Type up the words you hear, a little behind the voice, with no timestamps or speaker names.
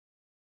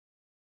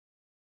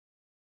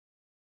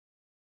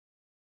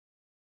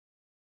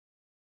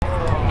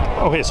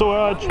Okay,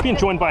 so just being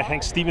joined by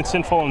Hank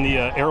Stevenson following the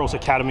Arrows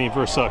Academy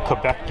versus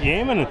Quebec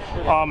game, and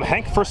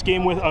Hank, first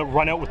game with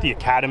run out with the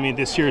Academy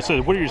this year.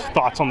 So, what are your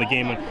thoughts on the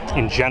game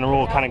in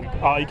general? Kind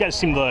of, you guys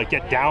seem to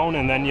get down,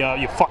 and then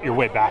you fought your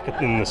way back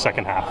in the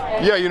second half.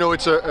 Yeah,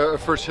 it's a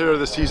first hit of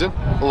the season.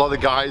 A lot of the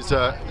guys,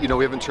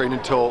 we haven't trained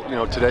until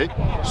today,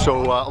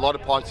 so a lot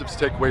of positives to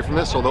take away from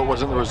this. Although it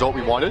wasn't the result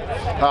we wanted,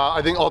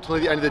 I think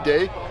ultimately at the end of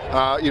the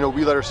day,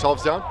 we let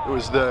ourselves down. It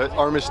was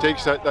our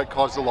mistakes that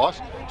caused the loss.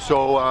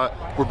 So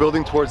we're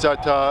building towards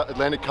that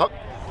Atlantic Cup.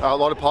 A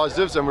lot of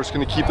positives, and we're just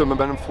going to keep the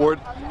momentum forward,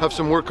 have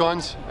some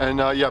work-ons, and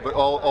but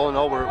all in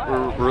all,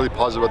 we're really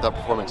positive about that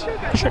performance.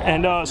 Sure,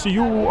 and so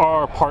you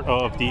are part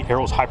of the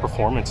Arrows High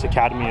Performance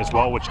Academy as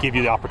well, which gave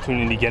you the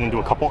opportunity to get into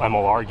a couple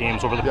MLR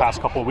games over the past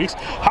couple of weeks.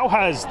 How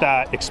has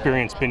that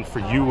experience been for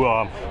you,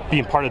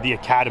 being part of the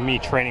Academy,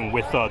 training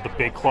with the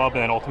big club,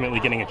 and then ultimately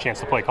getting a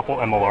chance to play a couple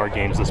MLR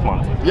games this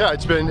month? Yeah,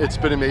 it's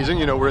been amazing.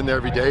 We're in there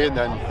every day, and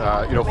then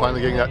finally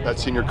getting that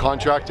senior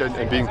contract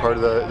and being part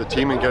of the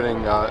team and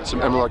getting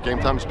some MLR game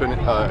time. It's been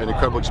an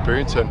incredible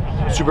experience,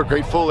 and super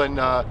grateful, and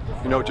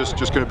just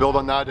going to build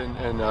on that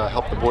and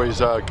help the boys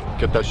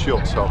get that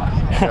shield. So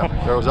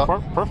yeah, Arrows up.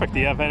 Perfect. Do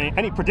you have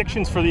any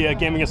predictions for the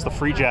game against the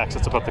Free Jacks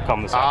that's about to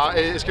come this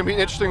afternoon? It's going to be an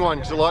interesting one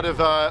because a lot of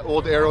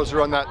old Arrows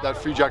are on that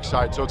Free Jack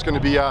side, so it's going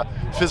to be a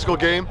physical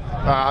game.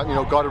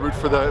 Got to root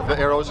for the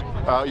Arrows.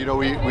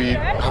 We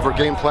have our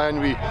game plan.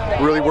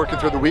 We're really working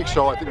through the week,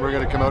 so I think we're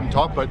going to come out on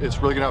top, but it's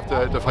really going to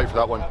have to fight for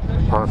that one.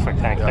 Perfect.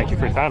 Thank you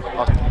for your time.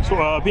 Awesome.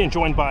 So being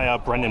joined by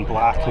Brenden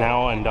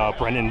now, and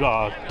Brenden,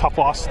 tough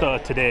loss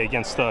today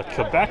against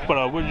Quebec,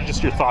 but what are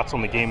just your thoughts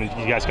on the game? And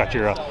you guys got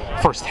your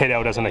first hit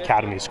out as an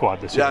Academy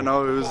squad this year. Yeah,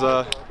 no, it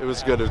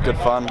was good. It was good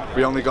fun.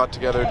 We only got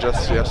together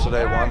just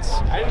yesterday once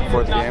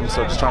before the game,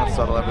 so just trying to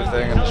settle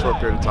everything in a short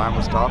period of time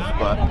was tough.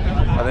 But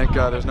I think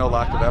there's no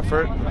lack of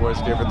effort. The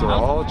boys gave it their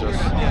all.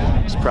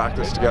 Just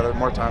practice together,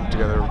 more time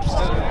together, just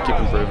keep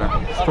improving.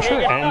 For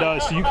sure.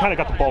 And so you kind of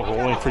got the ball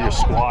rolling for your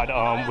squad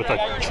with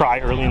a try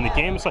early in the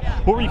game. So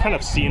what were you kind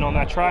of seeing on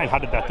that try, and how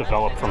did that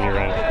develop from your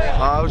end?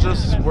 I was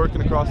just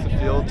working across the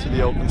field to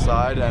the open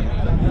side, and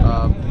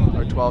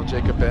our 12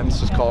 Jacob Inns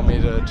just called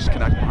me to just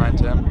connect behind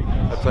him.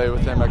 I played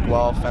with him at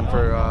Guelph and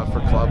for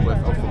club with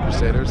Oakville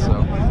Crusaders,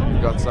 so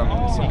we got some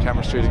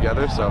chemistry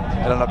together. So it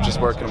ended up just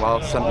working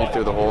well, sent me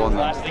through the hole, and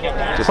then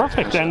just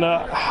perfect. And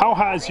how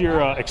has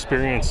your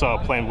experience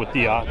playing with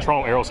the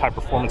Toronto Arrows High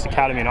Performance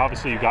Academy? And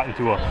obviously you got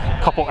into a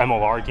couple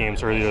MLR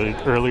games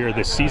earlier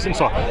this season,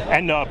 so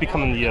and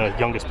becoming the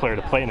youngest player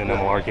to play in an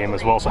MLR game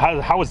as well. So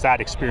how has that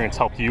experience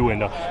helped you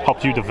and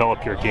helped you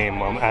develop your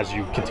game as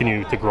you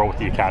continue to grow with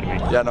the Academy?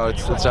 Yeah, no,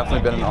 it's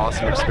definitely been an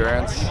awesome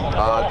experience.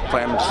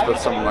 Playing just with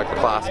some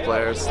class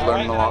players,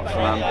 learning a lot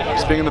from them.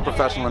 Just being in the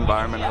professional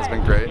environment has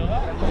been great.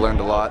 I've learned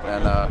a lot,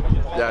 and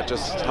yeah, it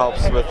just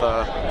helps with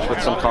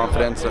some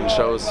confidence and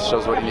shows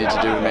what you need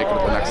to do to make it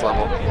to the next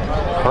level.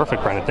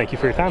 Perfect, Brenden. Thank you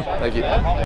for your time. Thank you.